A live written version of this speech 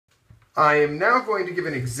I am now going to give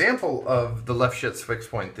an example of the Lefschetz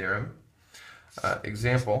fixed point theorem.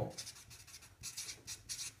 Example.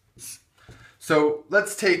 So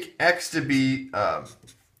let's take x to be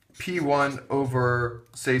P1 over,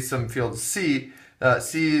 say, some field C.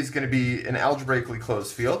 C is going to be an algebraically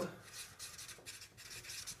closed field.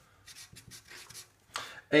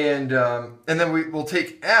 And then we'll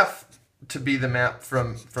take F to be the map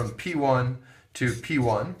from P1 to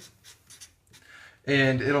P1.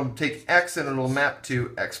 And it'll take x and it'll map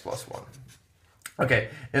to x plus 1. Okay,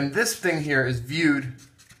 and this thing here is viewed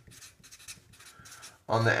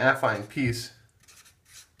on the affine piece.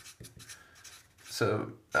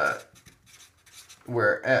 So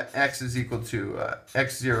where x is equal to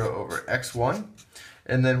x0 over x1.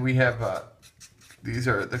 And then we have, these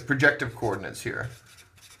are the projective coordinates here.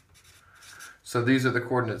 So these are the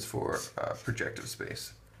coordinates for projective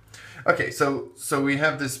space. Okay, so we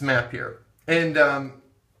have this map here. And,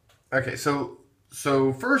 okay, so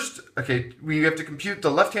first, okay, we have to compute the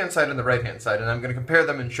left-hand side and the right-hand side, and I'm going to compare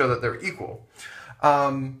them and show that they're equal.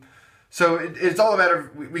 So it's all a matter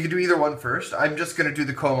of, we could do either one first. I'm just going to do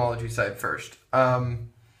the cohomology side first.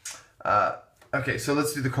 Okay, so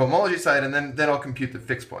let's do the cohomology side, and then I'll compute the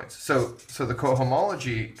fixed points. So the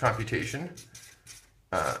cohomology computation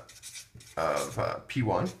of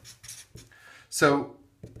P1. So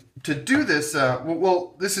to do this,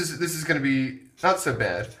 well, this is going to be not so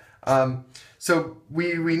bad. So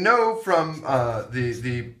we know from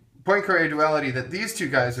the Poincare duality that these two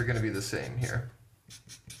guys are going to be the same here.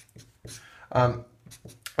 And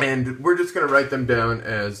we're just going to write them down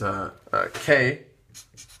as K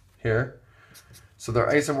here. So they're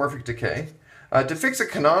isomorphic to K. To fix a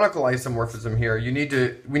canonical isomorphism here,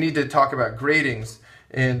 we need to talk about gradings,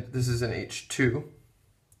 and this is an H2.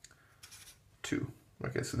 2.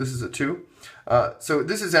 Okay, so this is a 2. So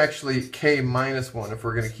this is actually K minus 1 if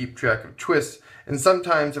we're going to keep track of twists. And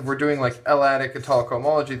sometimes if we're doing like L-adic Italic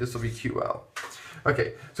cohomology, this will be QL.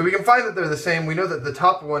 Okay, so we can find that they're the same. We know that the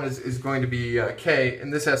top one is going to be K,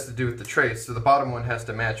 and this has to do with the trace. So the bottom one has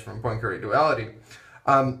to match from Poincare duality.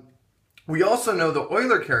 We also know the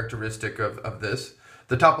Euler characteristic of this,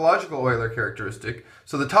 the topological Euler characteristic.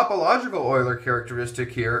 So the topological Euler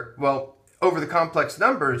characteristic here, well, over the complex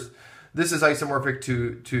numbers, this is isomorphic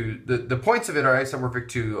to the points of it are isomorphic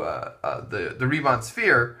to the Riemann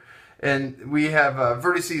sphere, and we have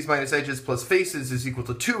vertices minus edges plus faces is equal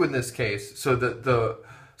to 2 in this case. So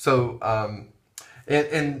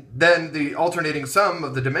and then the alternating sum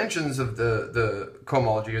of the dimensions of the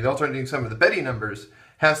cohomology, or the alternating sum of the Betti numbers,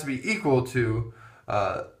 has to be equal to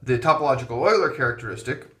the topological Euler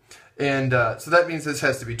characteristic. And so that means this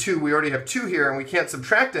has to be 2. We already have 2 here, and we can't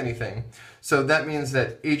subtract anything. So that means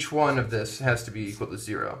that H1 of this has to be equal to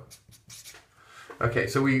 0. Okay,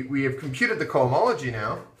 so we have computed the cohomology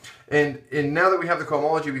now. And now that we have the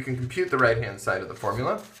cohomology, we can compute the right-hand side of the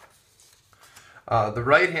formula. The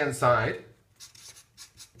right-hand side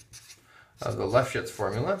of the Lefschetz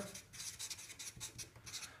formula.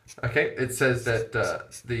 Okay, it says that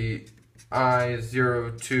the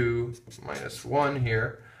I0, 2, minus 1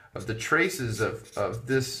 here of the traces of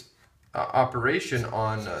this operation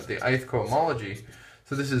on the ith cohomology.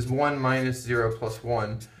 So this is 1 minus 0 plus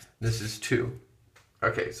 1. This is 2.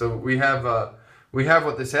 Okay, so we have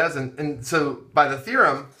what this has, and so by the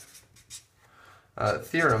theorem,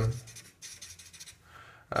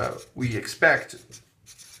 we expect,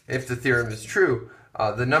 if the theorem is true,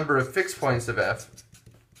 the number of fixed points of f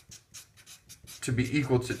to be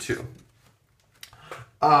equal to 2.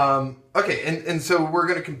 Okay, and so we're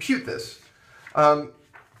going to compute this.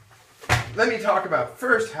 Let me talk about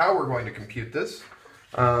first how we're going to compute this.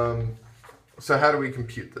 So how do we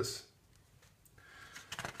compute this?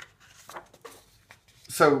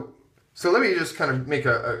 So let me just kind of make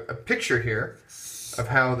a picture here of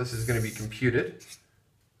how this is going to be computed.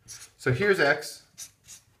 So here's x,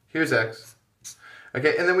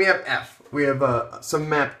 okay, and then we have f. We have some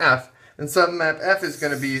map f, and some map f is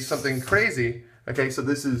going to be something crazy. Okay, so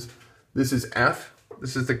this is f.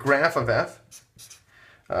 This is the graph of f.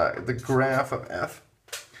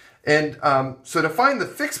 And so to find the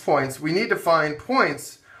fixed points, we need to find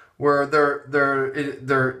points where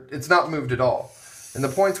it's not moved at all. And the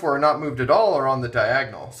points where are not moved at all are on the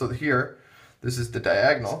diagonal. So here, this is the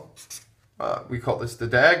diagonal. We call this the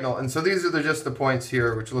diagonal. And so these are just the points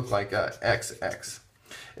here which look like x, x.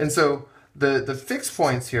 And so the fixed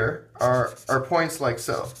points here are points like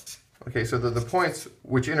so. Okay, so they're the points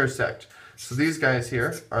which intersect. So these guys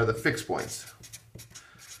here are the fixed points.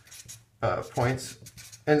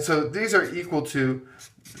 And so these are equal to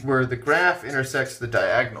where the graph intersects the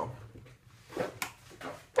diagonal.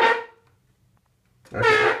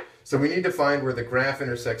 Okay, So we need to find where the graph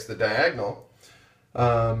intersects the diagonal.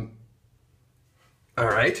 All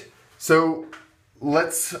right, so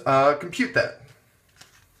let's compute that.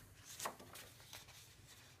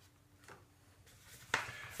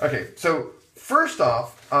 Okay, so first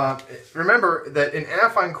off, remember that in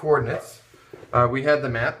affine coordinates, we had the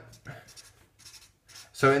map.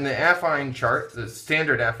 So in the affine chart, the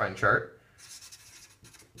standard affine chart,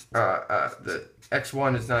 the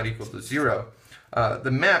x1 is not equal to 0.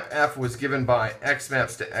 The map f was given by x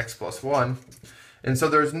maps to x plus 1. And so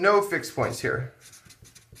there's no fixed points here.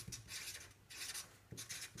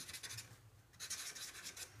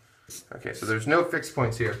 Okay, so there's no fixed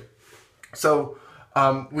points here. So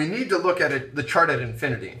we need to look at it, the chart at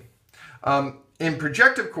infinity. In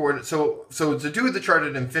projective coordinates, so to do the chart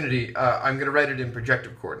at infinity, I'm going to write it in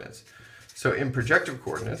projective coordinates. So in projective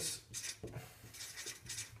coordinates,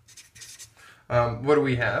 what do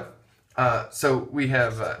we have? So we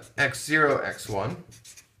have x0, x1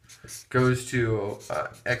 goes to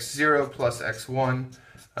x0 plus x1,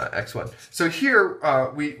 x1. So here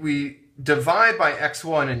we divide by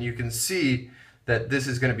x1, and you can see that this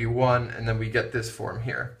is going to be 1, and then we get this form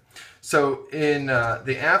here. So in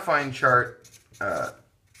the affine chart,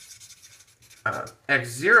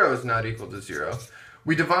 x0 is not equal to 0.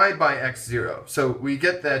 We divide by x0. So we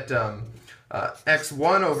get that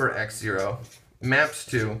x1 over x0 maps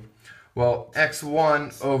to, well,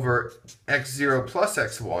 x1 over x0 plus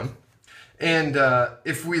x1. And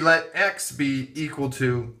if we let x be equal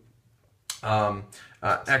to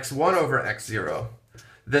x1 over x0,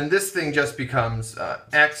 then this thing just becomes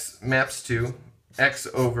x maps to x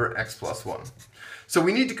over x plus 1. So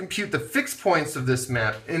we need to compute the fixed points of this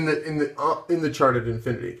map in the chart at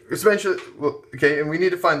infinity. Essentially, well, okay, and we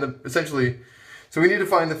need to find the so we need to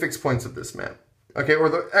find the fixed points of this map. Okay,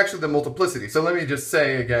 or actually the multiplicity. So let me just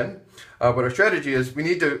say again, what our strategy is. We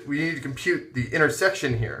need to compute the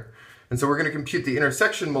intersection here, and so we're going to compute the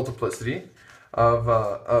intersection multiplicity of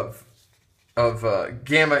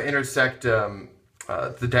gamma intersect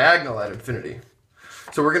the diagonal at infinity.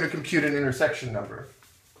 So we're going to compute an intersection number.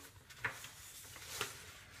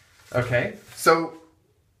 Okay, so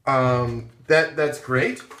that's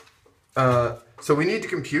great. So we need to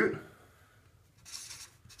compute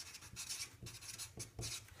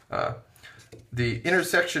the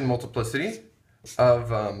intersection multiplicity of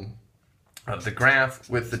the graph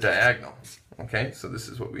with the diagonal. Okay, so this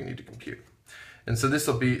is what we need to compute. And so this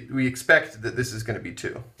will be, we expect that this is going to be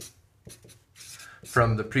 2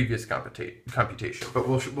 from the previous computation, but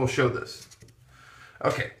we'll show this.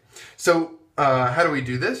 Okay, so how do we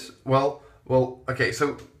do this? Well, okay,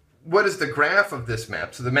 so what is the graph of this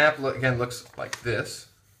map? So the map, again, looks like this.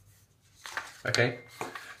 Okay,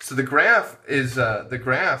 so the graph is, at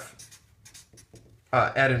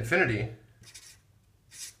infinity,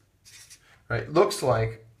 right, looks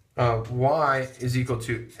like y is equal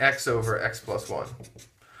to x over x plus 1.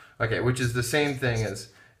 Okay, which is the same thing as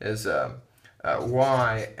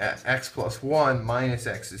y at x plus 1 minus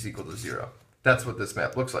x is equal to 0. That's what this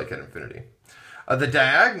map looks like at infinity. The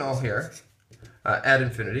diagonal here at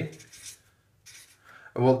infinity,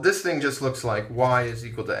 well, this thing just looks like y is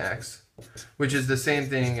equal to x, which is the same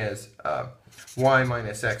thing as y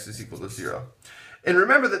minus x is equal to 0. And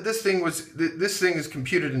remember that this thing is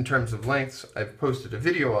computed in terms of lengths. I've posted a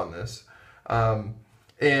video on this,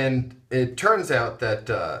 and it turns out that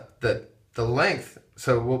that the length.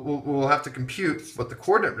 So we'll have to compute what the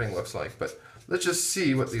coordinate ring looks like, but let's just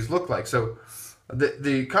see what these look like. So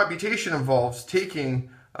the computation involves taking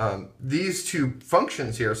these two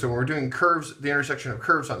functions here. So when we're doing curves, the intersection of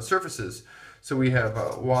curves on surfaces. So we have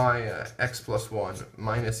y x plus 1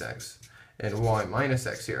 minus x and y minus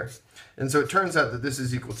x here. And so it turns out that this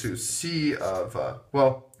is equal to c of,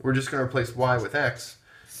 well, we're just going to replace y with x.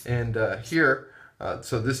 And here,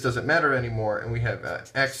 so this doesn't matter anymore, and we have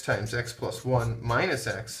x times x plus 1 minus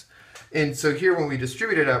x. And so here when we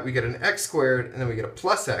distribute it out, we get an x squared, and then we get a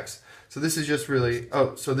plus x. So this is just really,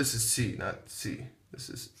 oh, so this is c, not c. This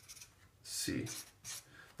is c,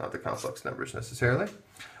 not the complex numbers necessarily.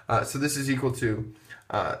 So this is equal to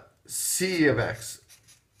c of x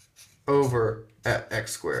over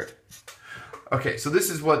x squared. Okay, so this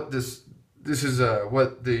is what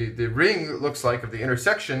what the ring looks like of the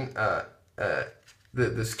intersection.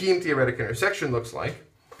 The scheme theoretic intersection looks like.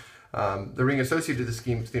 The ring associated with the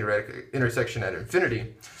scheme theoretic intersection at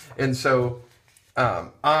infinity. And so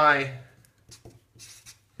I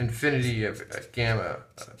infinity of gamma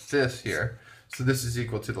this here. So this is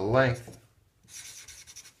equal to the length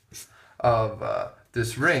of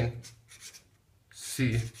this ring,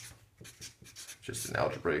 C, just an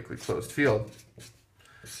algebraically closed field,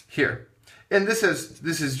 here. And this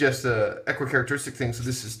is just a equicharacteristic thing, so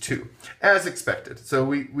this is 2, as expected. So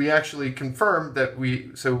we actually confirmed that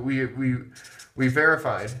we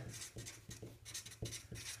verified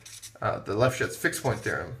the Lefschetz fixed point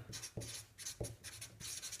theorem.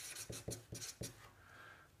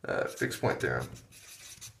 Fixed point theorem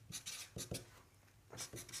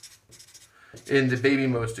in the baby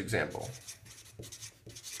most example.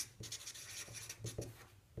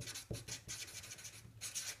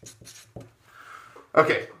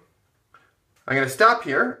 Okay, I'm going to stop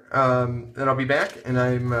here, and I'll be back, and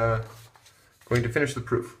I'm going to finish the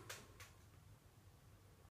proof.